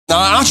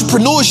Now,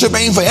 entrepreneurship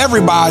ain't for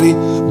everybody,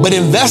 but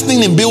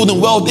investing and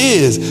building wealth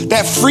is.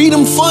 That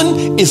freedom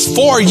fund is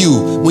for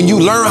you when you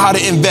learn how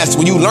to invest,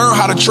 when you learn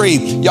how to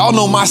trade. Y'all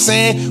know my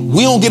saying,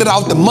 we don't get it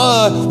out the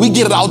mud, we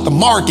get it out the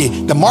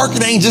market. The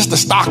market ain't just the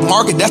stock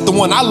market. That's the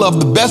one I love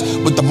the best,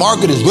 but the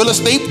market is real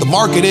estate. The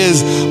market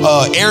is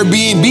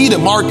Airbnb. The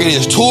market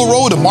is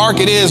Turo. The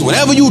market is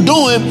whatever you're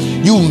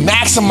doing, you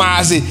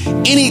maximize it.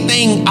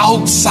 Anything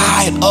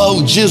outside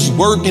of just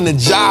working a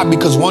job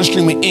because one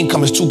stream of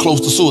income is too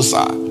close to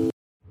suicide.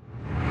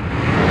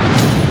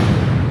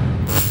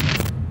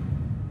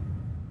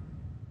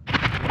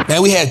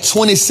 Man, we had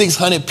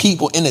 2,600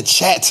 people in the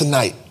chat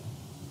tonight.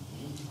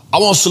 I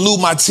want to salute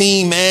my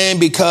team, man,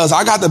 because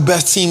I got the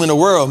best team in the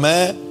world,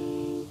 man.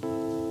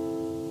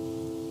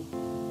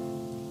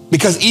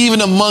 Because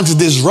even amongst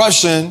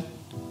disruption,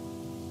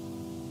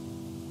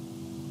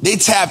 they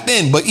tapped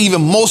in. But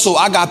even more so,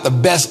 I got the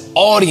best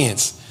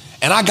audience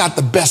and I got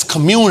the best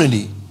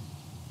community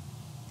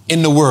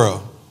in the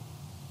world.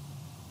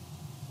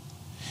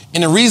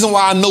 And the reason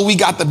why I know we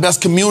got the best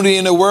community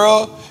in the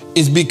world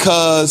is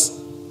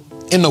because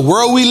in the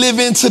world we live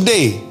in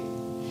today,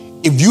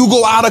 if you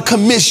go out of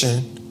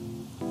commission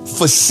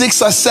for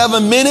 6 or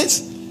 7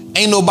 minutes,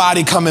 ain't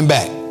nobody coming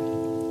back.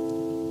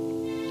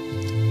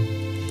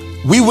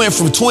 We went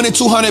from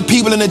 2,200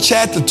 people in the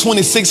chat to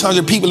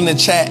 2,600 people in the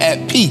chat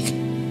at peak.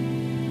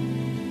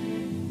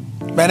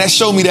 Man, that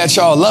showed me that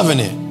y'all loving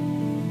it.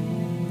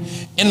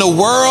 In the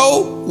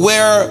world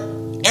where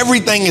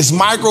everything is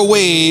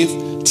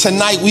microwave,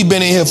 tonight we've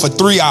been in here for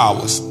 3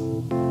 hours.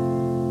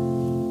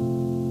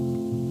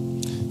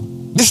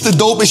 This is the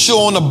dopest show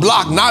on the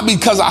block, not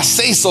because I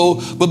say so,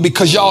 but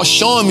because y'all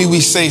showing me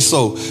we say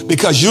so.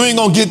 Because you ain't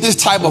gonna get this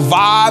type of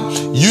vibe,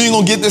 you ain't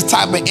gonna get this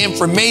type of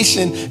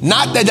information.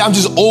 Not that I'm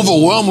just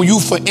overwhelming you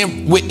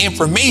with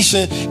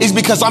information, it's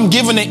because I'm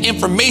giving the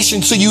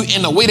information to you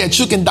in a way that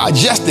you can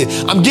digest it.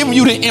 I'm giving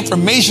you the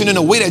information in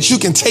a way that you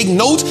can take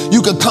notes,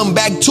 you can come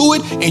back to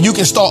it, and you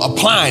can start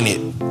applying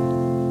it.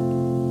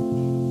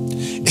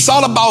 It's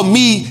all about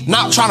me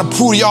not trying to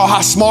prove to y'all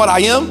how smart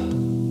I am.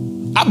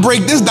 I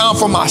break this down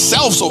for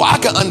myself so I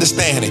can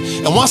understand it.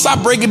 And once I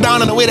break it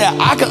down in a way that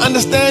I can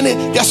understand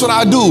it, guess what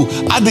I do?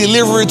 I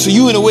deliver it to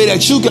you in a way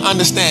that you can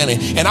understand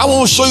it. And I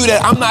won't show you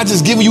that I'm not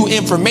just giving you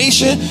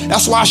information.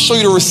 That's why I show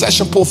you the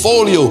recession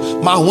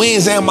portfolio, my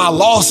wins and my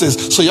losses,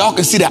 so y'all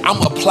can see that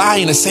I'm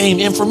applying the same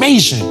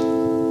information.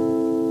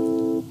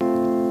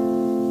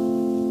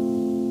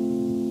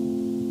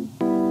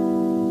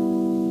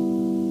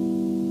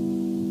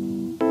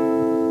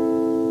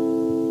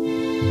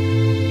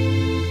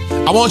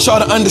 I want y'all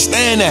to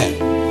understand that.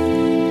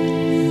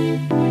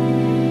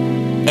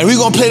 And we're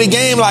going to play the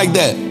game like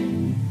that.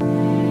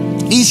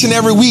 Each and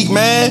every week,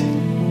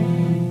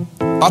 man.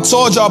 I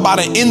told y'all by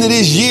the end of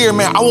this year,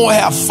 man, I want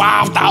to have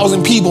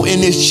 5,000 people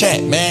in this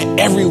chat, man,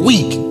 every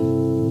week.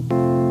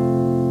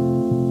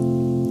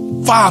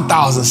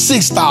 5,000,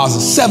 6,000,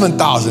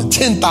 7,000,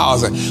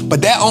 10,000.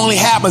 But that only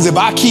happens if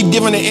I keep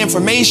giving the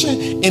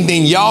information and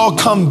then y'all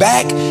come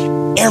back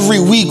every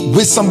week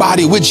with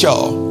somebody with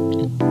y'all.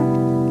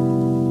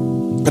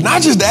 But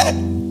not just that.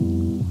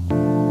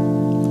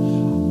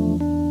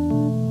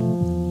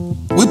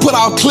 We put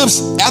out clips.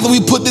 After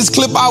we put this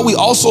clip out, we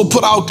also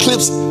put out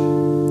clips,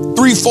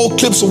 3-4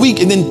 clips a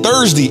week. And then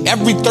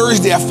every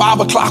Thursday at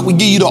 5 o'clock, we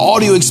give you the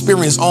audio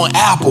experience on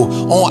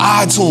Apple, on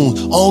iTunes,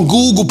 on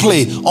Google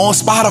Play, on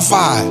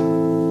Spotify.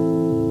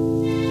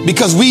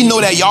 Because we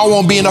know that y'all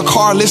won't be in a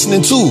car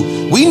listening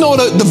too. We know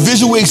the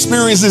visual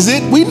experience is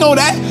it. We know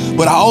that.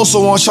 But I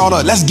also want y'all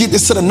to, let's get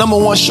this to the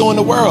 #1 show in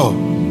the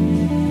world.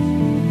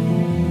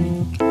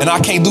 And I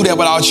can't do that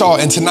without y'all.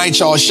 And tonight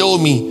y'all showed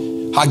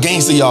me how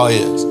gangster y'all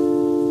is.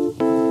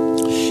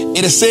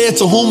 It is said,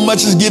 to whom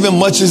much is given,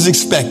 much is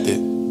expected.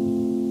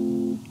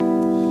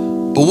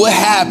 But what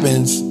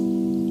happens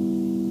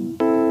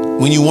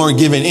when you weren't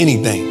given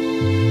anything?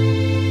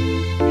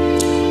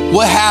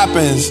 What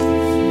happens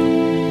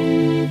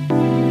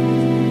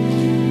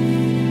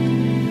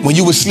when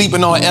you were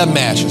sleeping on air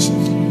mattresses?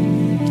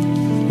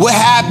 What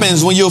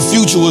happens when your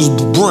future was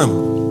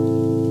brim?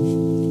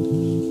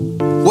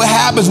 What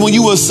happens when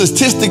you were a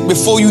statistic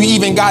before you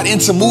even got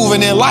into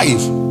moving in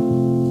life?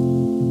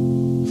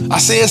 I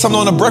said something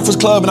on the Breakfast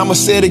Club and I'm going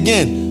to say it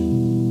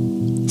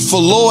again. For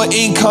lower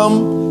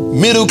income,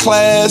 middle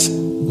class,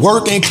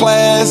 working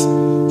class,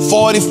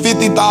 $40,000,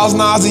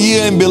 $50,000 a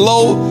year and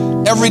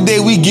below, every day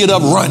we get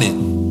up running.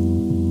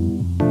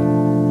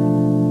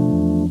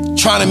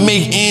 Trying to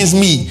make ends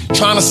meet,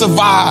 trying to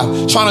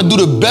survive, trying to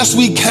do the best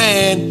we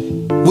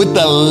can with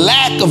the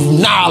lack of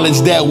knowledge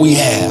that we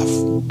have.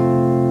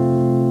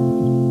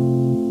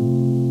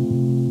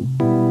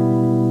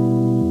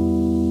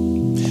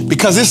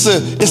 Because it's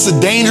a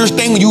dangerous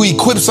thing when you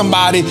equip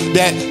somebody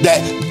that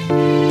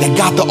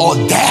got the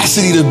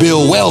audacity to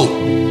build wealth.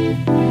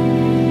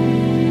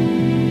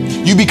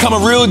 You become a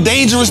real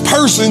dangerous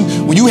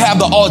person when you have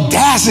the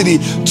audacity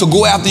to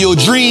go after your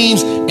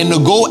dreams and to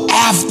go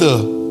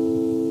after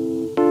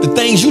the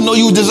things you know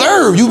you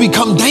deserve. You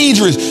become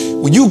dangerous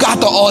when you got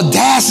the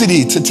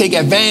audacity to take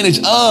advantage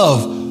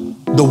of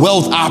the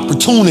wealth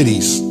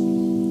opportunities.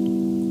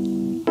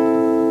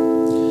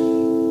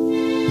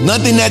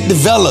 Nothing that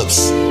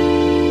develops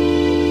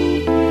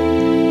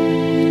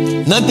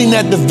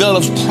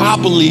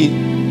properly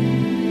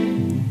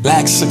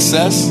lacks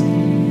success.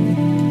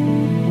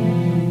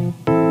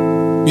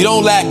 You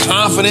don't lack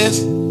confidence.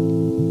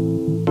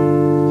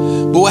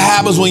 But what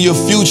happens when your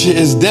future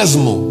is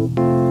dismal?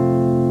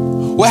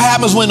 What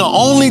happens when the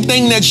only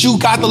thing that you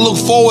got to look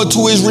forward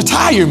to is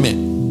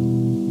retirement?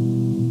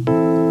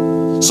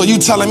 So you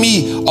telling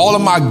me all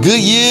of my good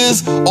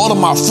years, all of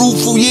my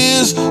fruitful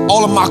years,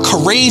 all of my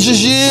courageous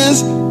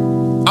years,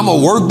 I'm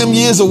gonna work them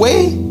years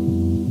away?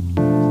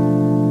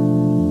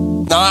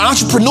 Now,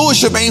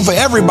 entrepreneurship ain't for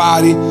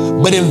everybody,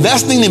 but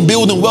investing and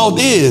building wealth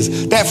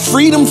is. That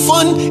freedom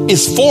fund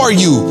is for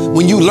you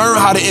when you learn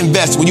how to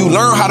invest, when you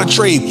learn how to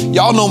trade.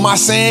 Y'all know my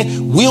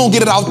saying, we don't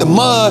get it out the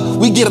mud,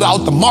 we get it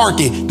out the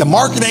market. The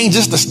market ain't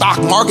just the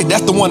stock market.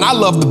 That's the one I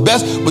love the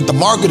best, but the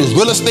market is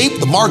real estate.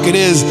 The market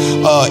is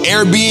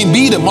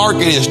Airbnb. The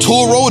market is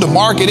Turo. The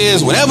market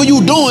is whatever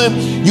you're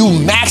doing, you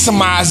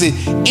maximize it.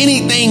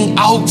 Anything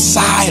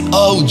outside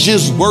of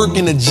just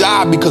working a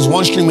job because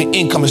one stream of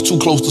income is too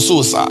close to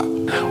suicide.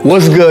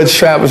 What's good,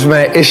 trappers,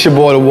 man? It's your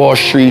boy, the Wall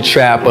Street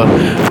Trapper.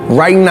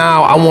 Right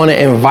now, I want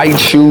to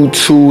invite you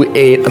to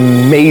an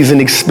amazing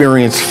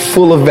experience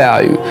full of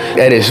value.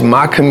 That is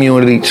my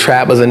community,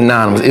 Trappers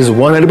Anonymous. It's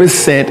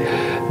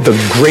 100% the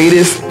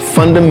greatest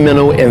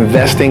fundamental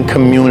investing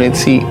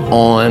community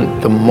on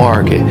the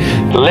market.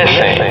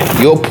 Listen,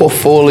 your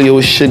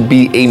portfolio should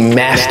be a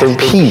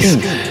masterpiece.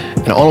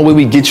 And the only way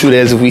we get you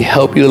there is if we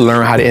help you to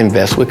learn how to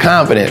invest with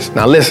confidence.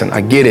 Now listen,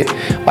 I get it.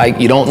 Like,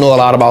 you don't know a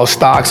lot about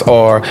stocks,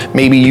 or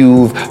maybe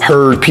you've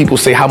heard people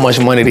say how much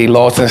money they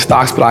lost in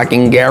stocks, but I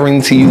can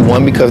guarantee you,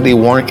 one, because they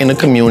weren't in the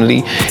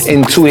community,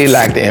 and two, they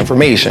lack the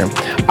information.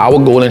 Our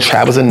goal in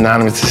Trappers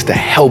Anonymous is to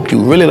help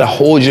you, really to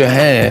hold your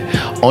hand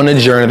on the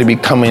journey to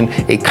becoming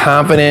a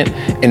confident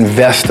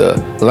investor,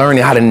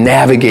 learning how to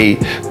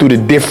navigate through the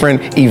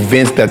different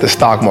events that the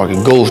stock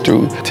market goes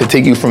through to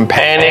take you from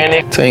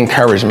panic to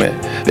encouragement.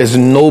 There's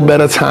no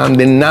better time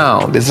than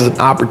now. This is an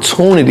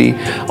opportunity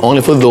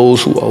only for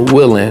those who are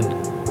willing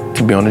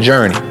to be on the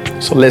journey.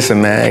 So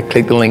listen, man,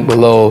 click the link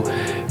below.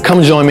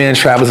 Come join me in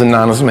Trappers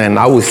Anonymous, man.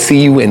 I will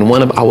see you in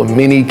one of our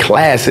many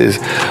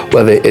classes,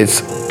 whether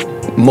it's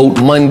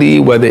Moat Monday,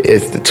 whether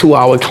it's the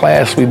 2-hour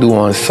class we do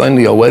on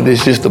Sunday, or whether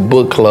it's just a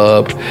book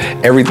club.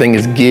 Everything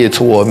is geared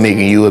toward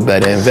making you a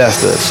better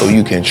investor so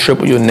you can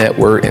triple your net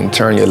worth and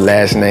turn your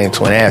last name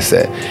to an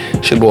asset.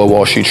 It's your boy,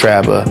 Wall Street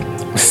Trapper.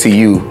 See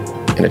you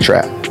in the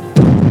trap.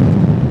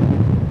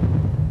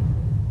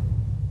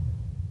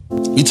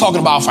 We talking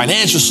about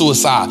financial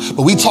suicide,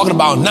 but we talking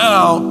about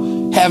now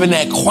having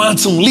that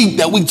quantum leap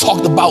that we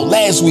talked about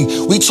last week.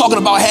 We talking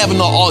about having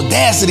the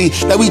audacity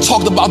that we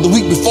talked about the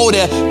week before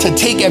that to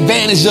take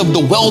advantage of the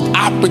wealth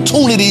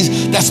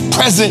opportunities that's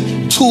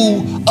present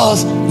to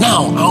us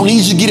now. I don't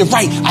need you to get it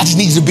right. I just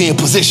need you to be in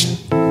position.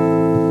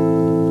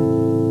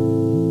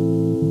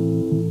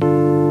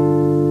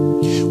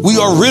 We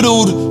are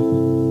riddled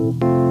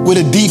with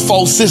a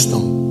default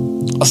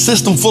system, a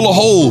system full of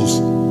holes,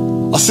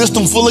 a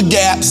system full of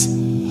gaps,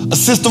 a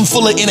system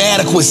full of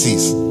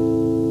inadequacies.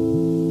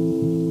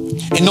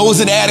 And those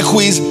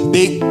inadequacies,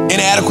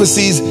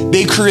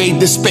 they create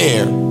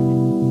despair.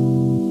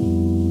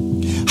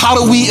 How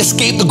do we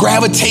escape the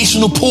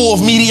gravitational pull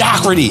of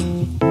mediocrity?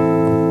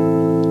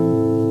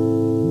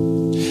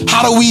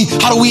 How do we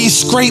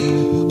escape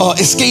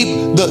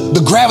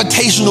the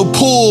gravitational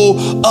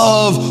pull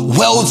of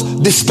wealth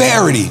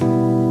disparity?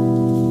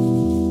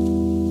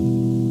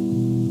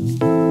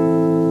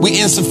 We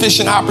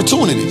insufficient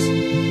opportunities.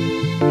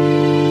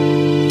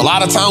 A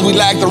lot of times we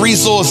lack the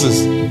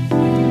resources.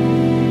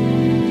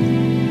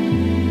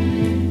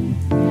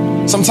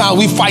 Sometimes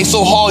we fight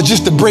so hard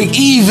just to break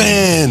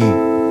even.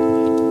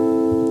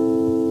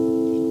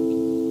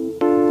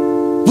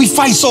 We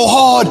fight so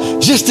hard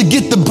just to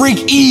get to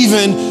break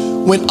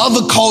even when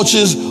other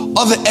cultures,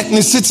 other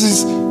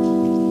ethnicities,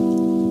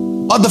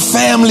 other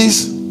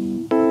families,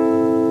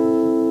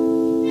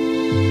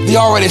 they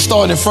already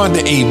started in front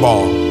of the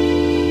 8-ball.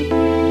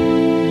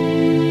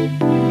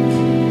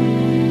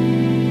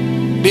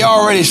 They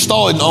already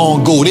starting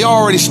on gold. They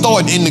already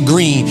starting in the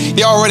green.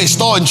 They already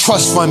starting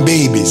trust fund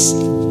babies.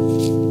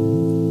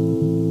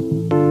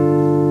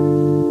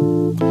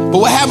 But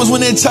what happens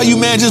when they tell you,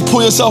 man, just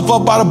pull yourself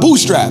up by the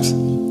bootstraps?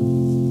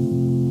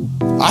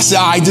 I say,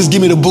 all right, just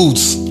give me the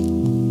boots.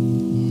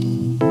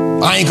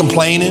 I ain't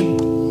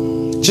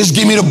complaining. Just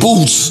give me the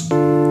boots.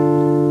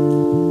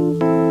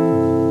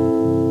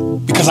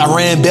 Because I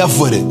ran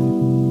barefooted.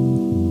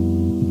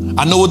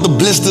 I know what the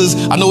blisters,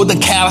 I know what the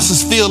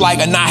calluses feel like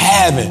of not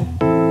having.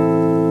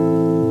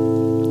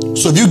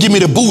 So if you give me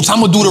the boots, I'm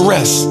gonna do the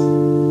rest.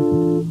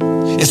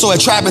 And so at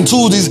Trappin'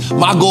 Tuesdays,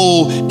 my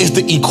goal is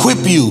to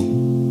equip you.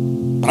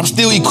 But I'm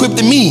still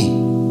equipping me.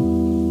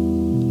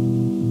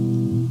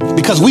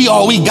 Because we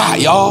all we got,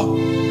 y'all.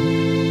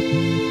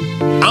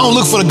 I don't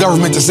look for the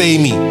government to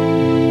save me.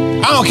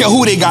 I don't care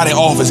who they got in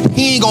office.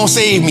 He ain't gonna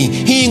save me.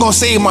 He ain't gonna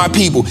save my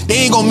people. They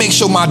ain't gonna make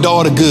sure my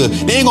daughter good.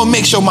 They ain't gonna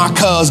make sure my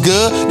cuz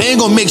good. They ain't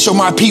gonna make sure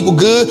my people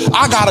good.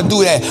 I gotta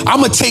do that.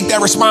 I'm gonna take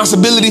that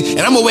responsibility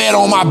and I'm gonna wear it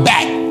on my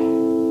back.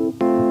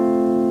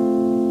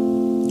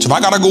 So if I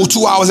gotta go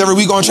 2 hours every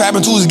week on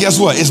Trappin Tuesday, guess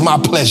what? It's my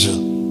pleasure.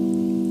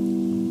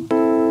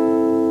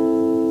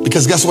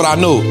 Because guess what I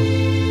know?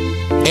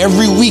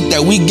 Every week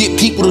that we get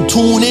people to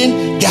tune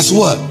in, guess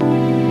what?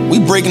 We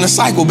breaking the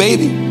cycle,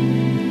 baby.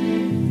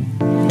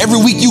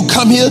 Every week you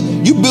come here,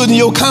 you building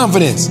your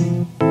confidence.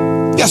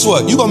 Guess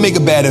what? You're gonna make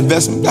a bad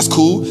investment. That's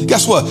cool.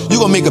 Guess what? You're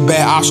gonna make a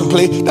bad option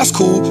play. That's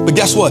cool. But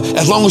guess what?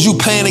 As long as you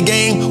playing the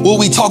game, what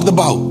we talked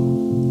about,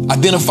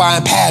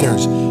 identifying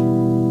patterns,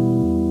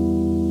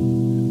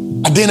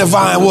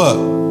 identifying what?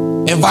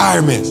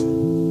 Environments.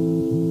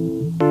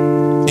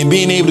 And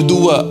being able to do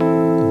what?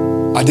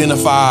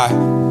 Identify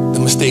the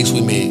mistakes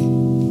we made.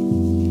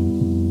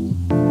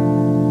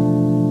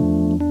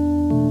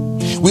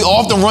 We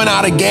often run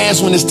out of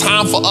gas when it's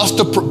time for us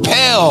to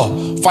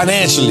propel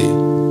financially.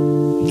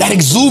 That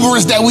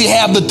exuberance that we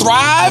have to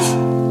thrive,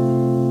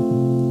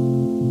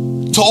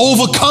 to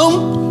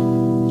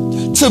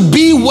overcome, to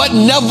be what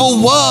never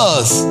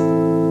was,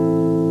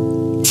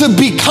 to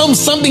become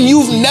something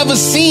you've never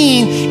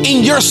seen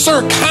in your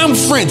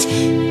circumference.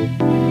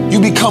 You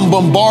become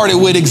bombarded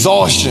with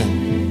exhaustion.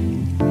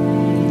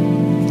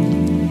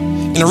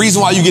 And the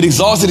reason why you get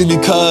exhausted is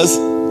because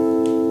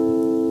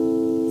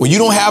when you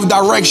don't have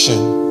direction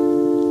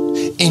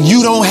and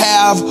you don't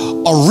have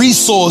a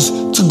resource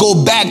to go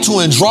back to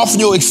and draw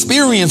from your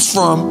experience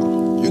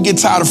from, you get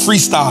tired of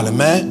freestyling,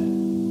 man.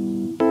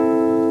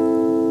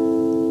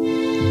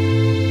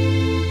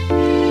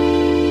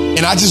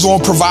 And I just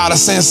want to provide a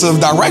sense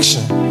of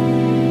direction.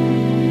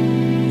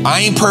 I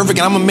ain't perfect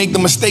and I'm going to make the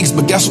mistakes,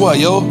 but guess what,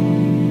 yo?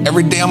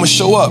 Every day I'm going to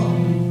show up.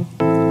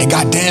 And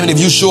God damn it, if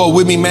you show up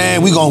with me,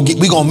 man, we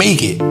gonna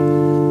make it.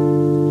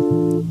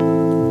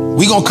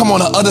 We gonna come on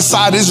the other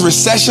side of this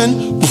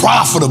recession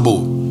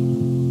profitable.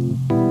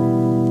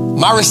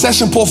 My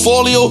recession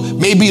portfolio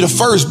may be the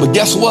first, but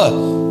guess what?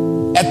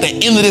 At the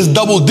end of this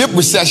double dip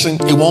recession,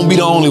 it won't be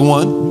the only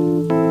one.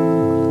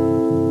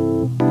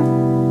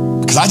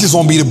 Because I just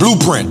won't be the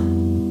blueprint.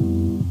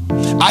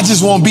 I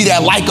just won't be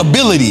that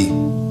likability.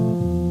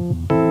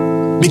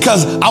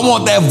 Because I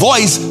want that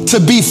voice to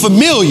be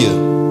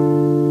familiar.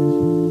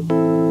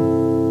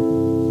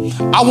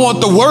 I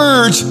want the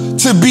words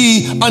to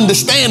be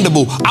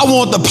understandable. I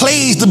want the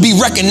plays to be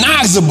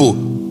recognizable.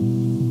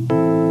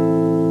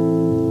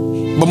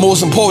 But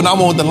most important, I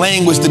want the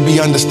language to be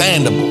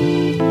understandable.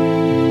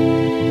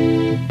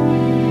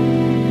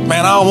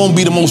 Man, I don't want to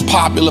be the most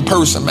popular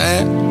person,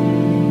 man.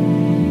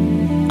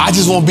 I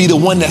just want to be the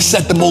one that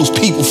set the most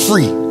people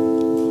free.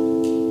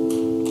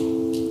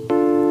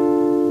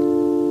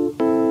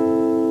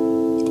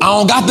 I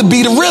don't got to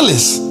be the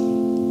realest.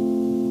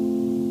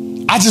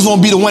 I just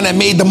want to be the one that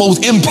made the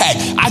most impact.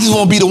 I just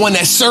want to be the one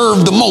that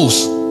served the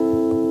most.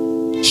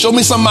 Show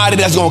me somebody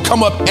that's going to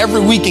come up every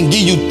week and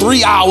give you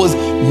 3 hours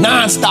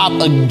nonstop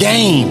a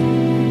game.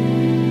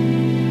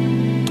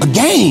 A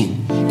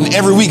game. And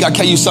every week I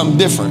tell you something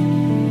different.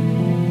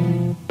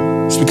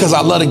 It's because I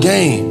love the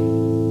game.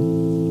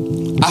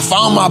 I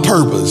found my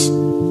purpose.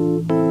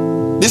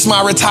 This is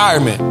my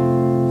retirement.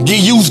 Get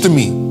used to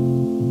me.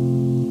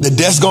 The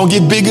desk's gonna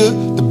get bigger,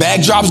 the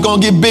backdrop's gonna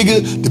get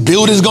bigger, the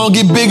building's gonna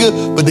get bigger,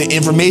 but the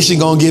information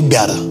gonna get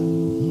better.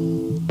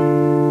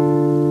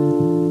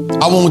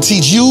 I won't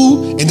teach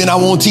you, and then I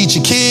won't teach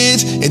your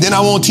kids, and then I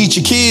won't teach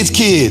your kids'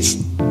 kids.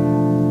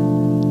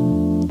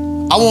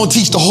 I won't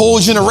teach the whole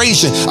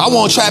generation. I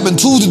want Trappin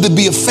Tuesday to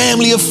be a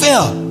family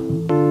affair.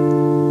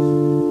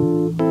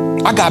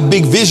 I got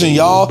big vision,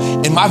 y'all,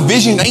 and my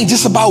vision ain't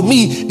just about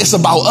me, it's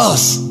about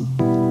us.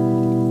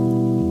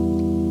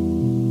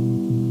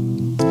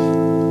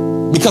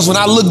 Because when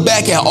I look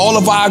back at all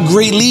of our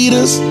great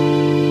leaders,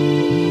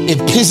 it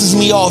pisses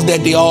me off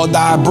that they all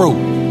died broke.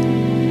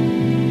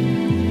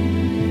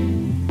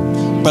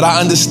 But I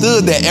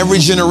understood that every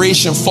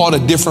generation fought a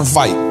different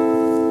fight.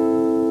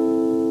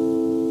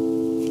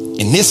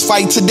 And this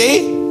fight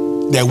today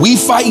that we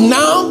fight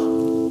now,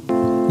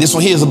 this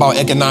one here is about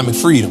economic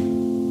freedom.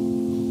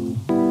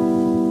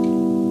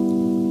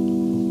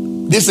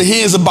 This one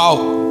here is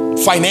about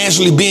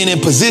financially being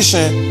in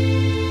position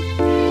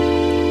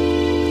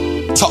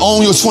to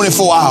own your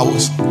 24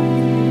 hours.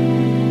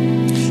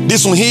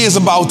 This one here is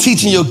about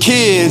teaching your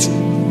kids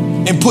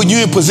and putting you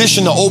in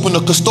position to open a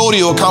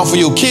custodial account for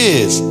your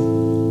kids.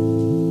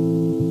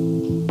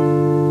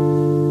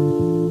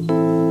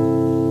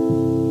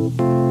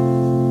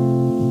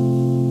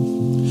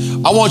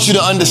 I want you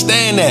to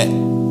understand that.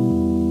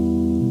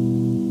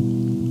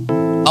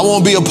 I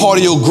want to be a part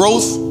of your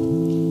growth.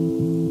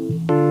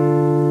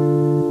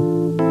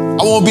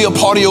 I want to be a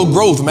part of your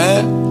growth,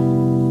 man.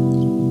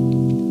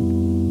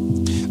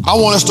 I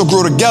want us to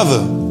grow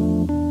together.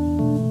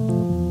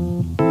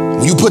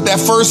 When you put that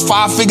first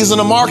 5 figures in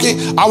the market,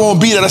 I won't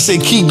be there to say,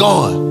 keep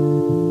going.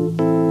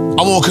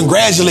 I won't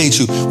congratulate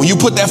you. When you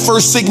put that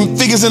first 6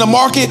 figures in the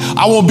market,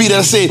 I won't be there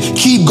to say,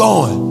 keep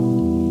going.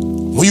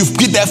 When you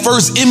get that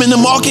first M in the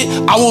market,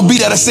 I want to be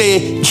there to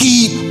say,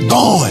 keep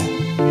going.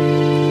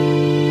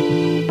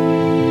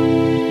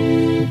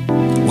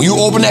 When you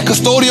open that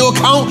custodial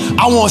account,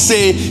 I want to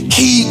say,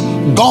 keep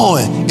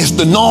going. It's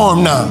the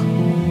norm now.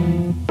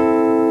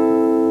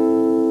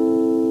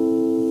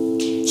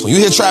 So when you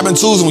hear Trappin'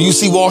 Tuesday, when you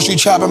see Wall Street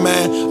Trappin',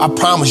 man, I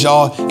promise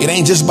y'all, it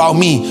ain't just about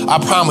me. I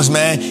promise,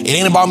 man, it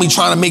ain't about me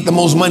trying to make the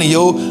most money,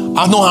 yo.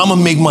 I know how I'm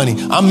gonna make money.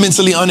 I'm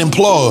mentally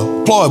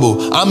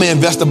unemployable. I'm an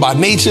investor by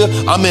nature.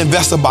 I'm an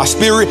investor by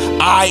spirit.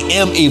 I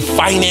am a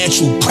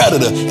financial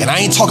predator. And I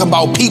ain't talking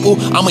about people.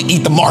 I'm gonna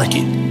eat the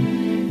market.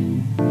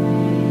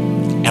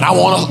 And I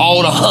want us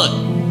all to hunt.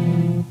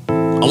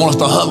 I want us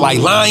to hunt like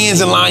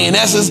lions and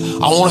lionesses.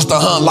 I want us to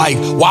hunt like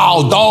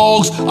wild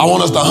dogs. I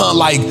want us to hunt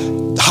like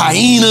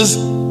hyenas.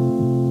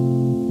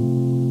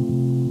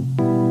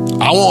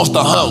 I want us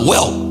to hunt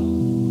wealth.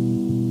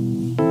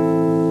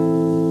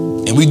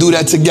 And we do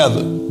that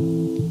together.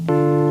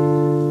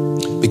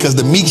 Because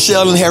the meek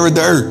shall inherit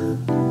the earth.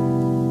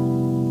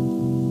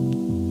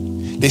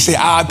 They say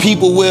our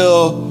people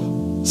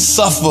will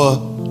suffer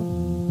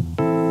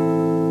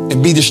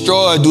and be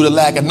destroyed due to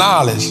lack of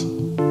knowledge.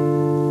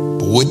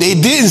 But what they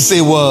didn't say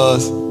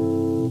was,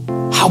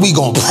 how we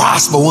gonna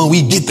prosper when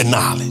we get the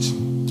knowledge?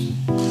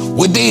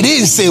 What they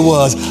didn't say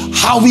was,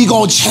 how we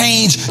gonna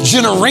change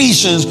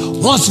generations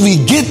once we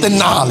get the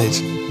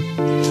knowledge?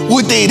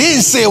 What they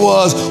didn't say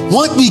was,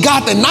 once we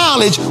got the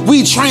knowledge,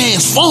 we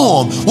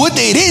transform. What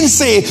they didn't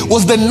say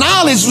was the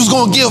knowledge was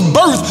gonna give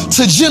birth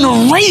to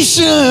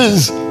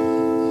generations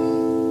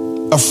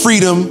of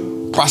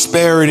freedom,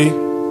 prosperity,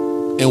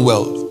 and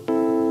wealth.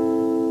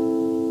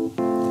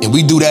 And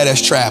we do that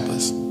as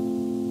trappers.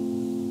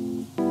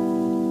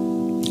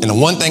 And the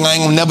one thing I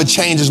ain't gonna never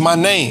change is my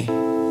name.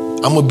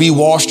 I'm gonna be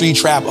Wall Street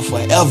Trapper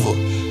forever,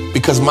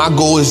 because my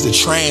goal is to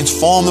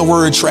transform the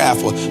word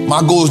trapper.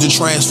 My goal is to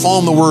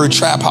transform the word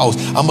trap house.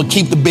 I'm gonna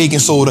keep the baking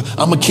soda.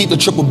 I'm gonna keep the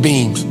triple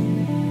beams.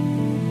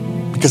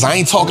 Because I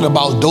ain't talking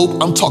about dope.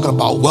 I'm talking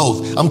about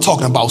wealth. I'm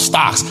talking about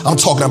stocks. I'm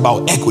talking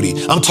about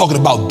equity. I'm talking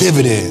about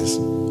dividends.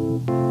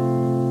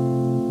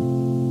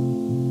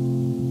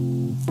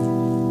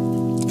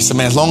 So,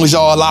 man, as long as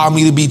y'all allow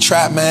me to be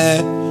trapped,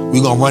 man,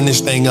 we gonna run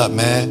this thing up,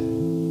 man.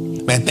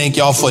 Man, thank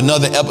y'all for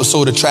another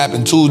episode of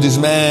Trappin' Tuesdays,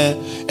 man.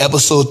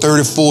 Episode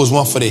 34 is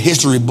one for the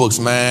history books,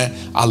 man.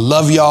 I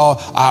love y'all.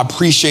 I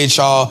appreciate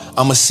y'all.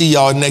 I'm gonna see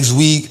y'all next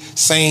week.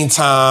 Same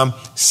time,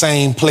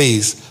 same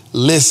place.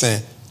 Listen,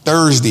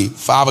 Thursday,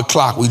 5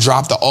 o'clock, we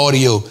drop the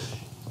audio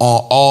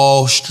on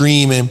all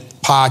streaming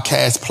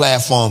podcast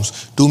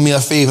platforms. Do me a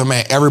favor,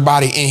 man.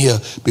 Everybody in here,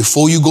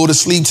 before you go to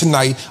sleep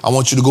tonight, I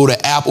want you to go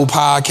to Apple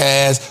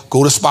Podcasts,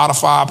 go to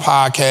Spotify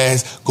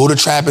Podcasts, go to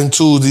Trappin'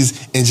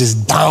 Tuesdays, and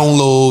just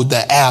download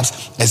the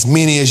apps, as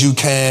many as you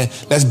can.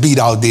 Let's beat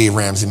out Dave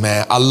Ramsey,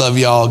 man. I love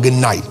y'all. Good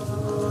night.